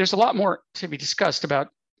 There's a lot more to be discussed about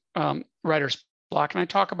writer's block, and I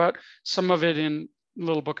talk about some of it in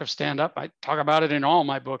Little Book of Stand Up. I talk about it in all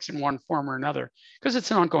my books in one form or another because it's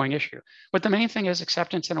an ongoing issue. But the main thing is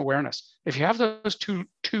acceptance and awareness. If you have those two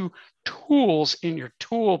tools in your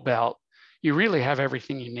tool belt, you really have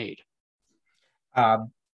everything you need.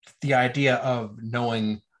 The idea of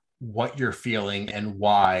knowing what you're feeling and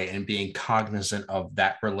why and being cognizant of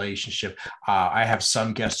that relationship. I have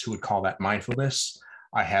some guests who would call that mindfulness.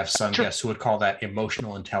 I have some guests who would call that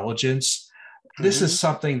emotional intelligence. This is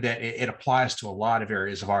something that it applies to a lot of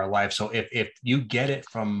areas of our life. So if you get it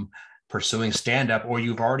from pursuing stand-up or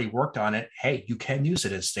you've already worked on it, hey, you can use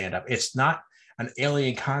it as stand-up. It's not an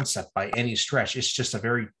alien concept by any stretch. It's just a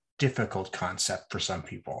very difficult concept for some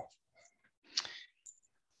people.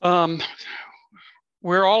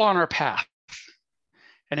 We're all on our path,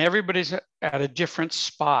 and everybody's at a different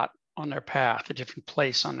spot on their path, a different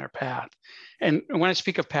place on their path. And when I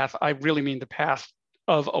speak of path, I really mean the path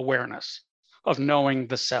of awareness, of knowing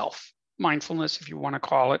the self, mindfulness, if you want to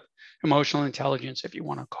call it, emotional intelligence, if you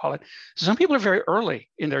want to call it. Some people are very early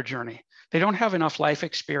in their journey. They don't have enough life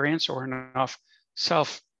experience or enough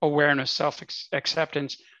self-awareness,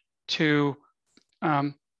 self-acceptance to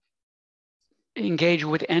engage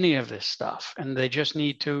with any of this stuff. And they just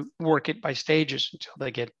need to work it by stages until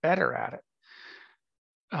they get better at it.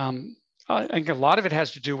 I think a lot of it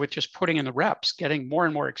has to do with just putting in the reps, getting more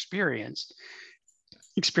and more experience,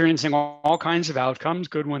 experiencing all kinds of outcomes,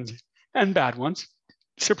 good ones and bad ones,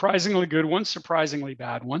 surprisingly good ones, surprisingly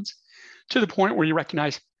bad ones, to the point where you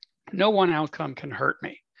recognize no one outcome can hurt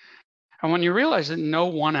me. And when you realize that no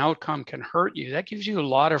one outcome can hurt you, that gives you a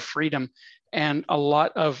lot of freedom and a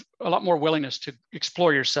lot more willingness to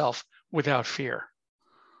explore yourself without fear.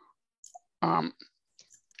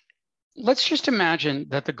 Let's just imagine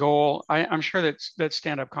that the goal, I'm sure that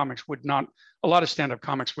stand-up comics would not, a lot of stand-up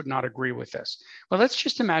comics would not agree with this. But let's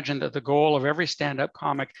just imagine that the goal of every stand-up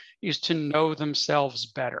comic is to know themselves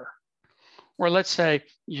better. Or let's say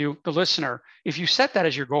you, the listener, if you set that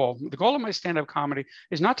as your goal, the goal of my stand-up comedy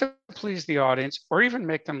is not to please the audience or even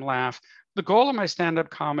make them laugh. The goal of my stand-up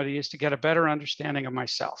comedy is to get a better understanding of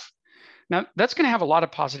myself. Now, that's going to have a lot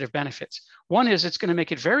of positive benefits. One is it's going to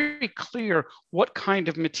make it very clear what kind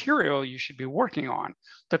of material you should be working on,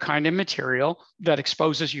 the kind of material that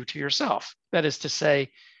exposes you to yourself. That is to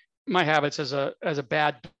say, my habits as a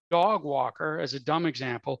bad dog walker, as a dumb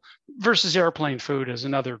example, versus airplane food as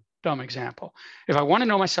another dumb example. If I want to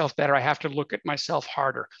know myself better, I have to look at myself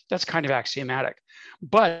harder. That's kind of axiomatic.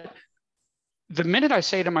 But the minute I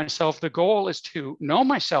say to myself, the goal is to know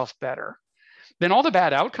myself better, then all the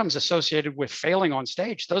bad outcomes associated with failing on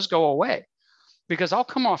stage, those go away, because I'll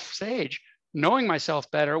come off stage knowing myself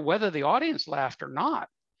better, whether the audience laughed or not.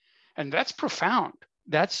 And that's profound.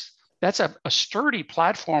 That's a sturdy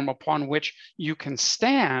platform upon which you can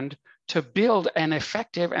stand to build an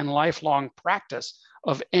effective and lifelong practice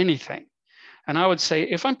of anything. And I would say,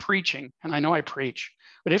 if I'm preaching, and I know I preach,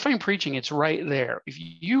 but if I'm preaching, it's right there. If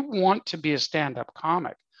you want to be a stand-up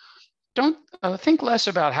comic, don't think less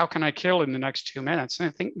about how can I kill in the next 2 minutes,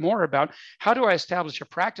 and think more about how do I establish a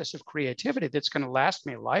practice of creativity that's going to last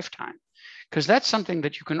me a lifetime? Because that's something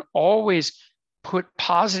that you can always put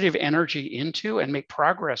positive energy into and make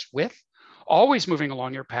progress with, always moving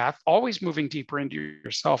along your path, always moving deeper into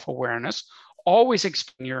your self-awareness, always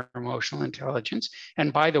expanding your emotional intelligence.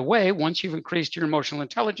 And by the way, once you've increased your emotional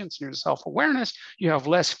intelligence and your self-awareness, you have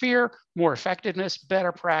less fear, more effectiveness,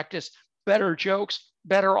 better practice, better jokes,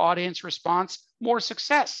 better audience response, more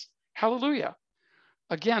success. Hallelujah.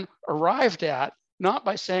 Again, arrived at not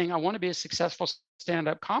by saying, I want to be a successful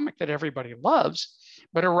stand-up comic that everybody loves,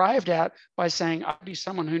 but arrived at by saying, I'll be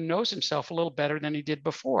someone who knows himself a little better than he did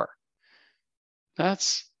before.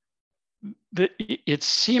 It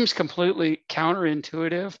seems completely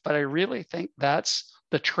counterintuitive, but I really think that's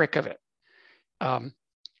the trick of it.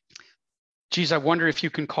 Geez, I wonder if you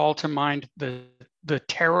can call to mind the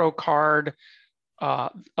tarot card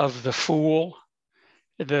of the Fool.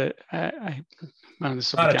 I'm not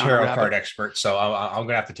a tarot card expert, so I'm going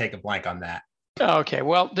to have to take a blank on that. Okay,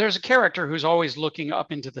 well, there's a character who's always looking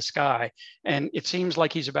up into the sky, and it seems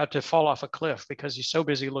like he's about to fall off a cliff because he's so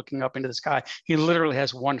busy looking up into the sky. He literally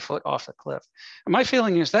has 1 foot off the cliff. And my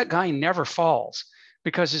feeling is that guy never falls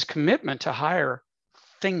because his commitment to higher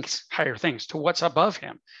things, to what's above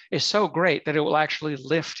him, is so great that it will actually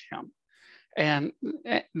lift him. And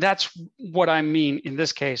that's what I mean in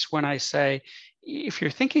this case when I say, if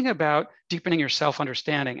you're thinking about deepening your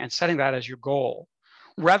self-understanding and setting that as your goal,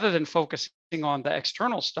 rather than focusing on the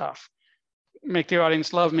external stuff, make the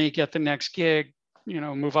audience love me, get the next gig,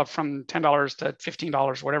 move up from $10 to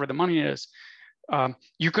 $15, whatever the money is,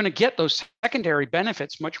 you're going to get those secondary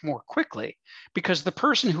benefits much more quickly because the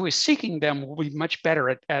person who is seeking them will be much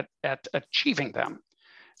better at achieving them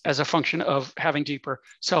as a function of having deeper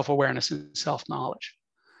self-awareness and self-knowledge.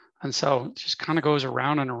 And so it just kind of goes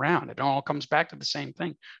around and around. It all comes back to the same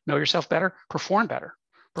thing. Know yourself better, perform better.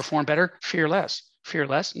 Perform better, fear less. Fear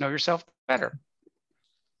less, know yourself better.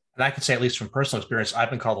 And I can say, at least from personal experience,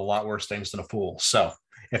 I've been called a lot worse things than a fool. So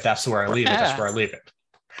if that's where I leave it, that's where I leave it.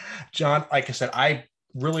 John, like I said, I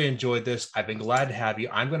really enjoyed this. I've been glad to have you.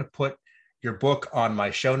 I'm going to put your book on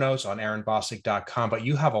my show notes on aaronbossig.com, but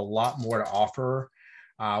you have a lot more to offer.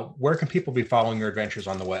 Where can people be following your adventures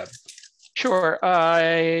on the web? Sure.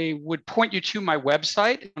 I would point you to my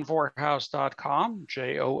website, johnvorhaus.com,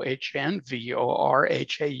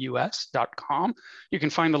 johnvorhaus.com. You can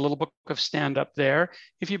find the little book of stand-up there.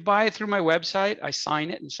 If you buy it through my website, I sign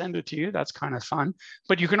it and send it to you. That's kind of fun.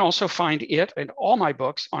 But you can also find it and all my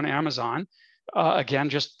books on Amazon. Again,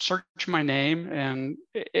 just search my name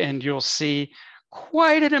and you'll see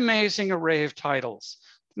quite an amazing array of titles.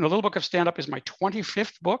 The little book of stand-up is my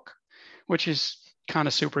 25th book, which is kind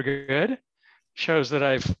of super good. Shows that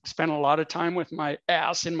I've spent a lot of time with my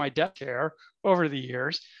ass in my deck chair over the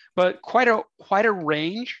years, but quite a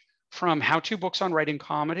range from how-to books on writing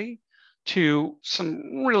comedy to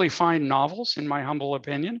some really fine novels, in my humble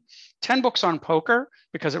opinion. 10 books on poker,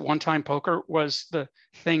 because at one time poker was the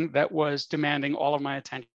thing that was demanding all of my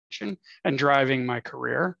attention and driving my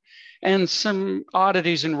career, and some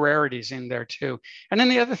oddities and rarities in there too. And then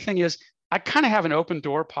the other thing is, I kind of have an open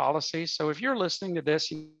door policy. So if you're listening to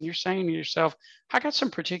this and you're saying to yourself, I got some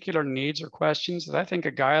particular needs or questions that I think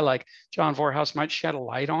a guy like John Vorhaus might shed a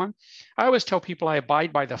light on, I always tell people I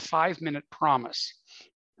abide by the 5-minute promise.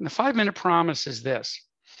 And the 5-minute promise is this: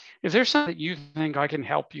 if there's something that you think I can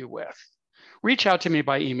help you with, reach out to me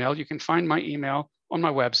by email. You can find my email on my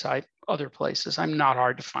website, other places. I'm not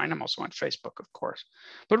hard to find. I'm also on Facebook, of course.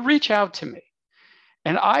 But reach out to me.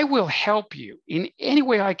 And I will help you in any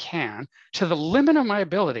way I can to the limit of my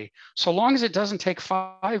ability, so long as it doesn't take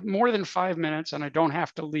more than 5 minutes and I don't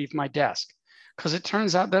have to leave my desk. Because it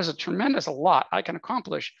turns out there's a lot I can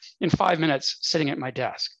accomplish in 5 minutes sitting at my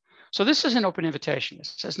desk. So this is an open invitation.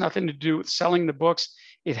 This has nothing to do with selling the books.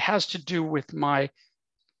 It has to do with my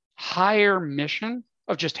higher mission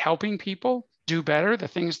of just helping people do better, the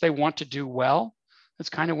things they want to do well. That's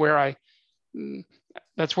kind of where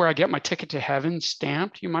that's where I get my ticket to heaven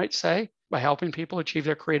stamped, you might say, by helping people achieve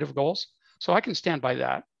their creative goals. So I can stand by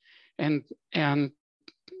that and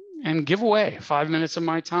give away 5 minutes of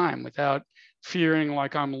my time without fearing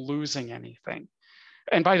like I'm losing anything.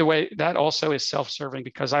 And by the way, that also is self-serving,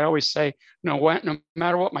 because I always say, no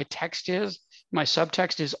matter what my text is, my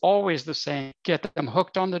subtext is always the same: get them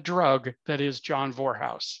hooked on the drug that is John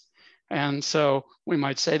Vorhaus. And so we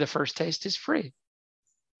might say the first taste is free.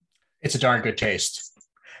 It's a darn good taste.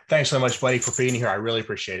 Thanks so much, buddy, for being here. I really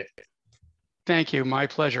appreciate it. Thank you. My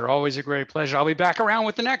pleasure. Always a great pleasure. I'll be back around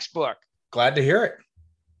with the next book. Glad to hear it.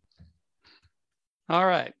 All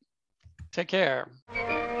right. Take care.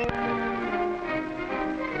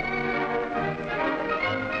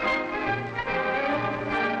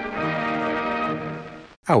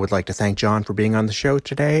 I would like to thank John for being on the show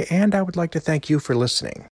today, and I would like to thank you for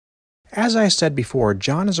listening. As I said before,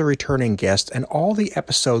 John is a returning guest, and all the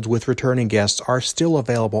episodes with returning guests are still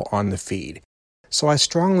available on the feed. So I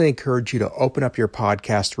strongly encourage you to open up your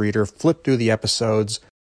podcast reader, flip through the episodes,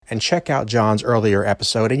 and check out John's earlier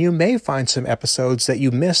episode, and you may find some episodes that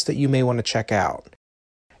you missed that you may want to check out.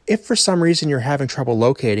 If for some reason you're having trouble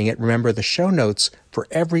locating it, remember the show notes for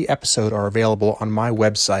every episode are available on my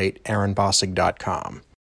website, aaronbossig.com.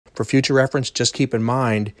 For future reference, just keep in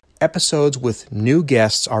mind, episodes with new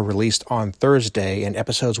guests are released on Thursday, and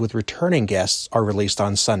episodes with returning guests are released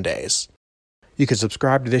on Sundays. You can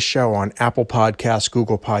subscribe to this show on Apple Podcasts,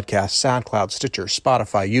 Google Podcasts, SoundCloud, Stitcher,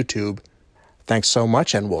 Spotify, YouTube. Thanks so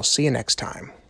much, and we'll see you next time.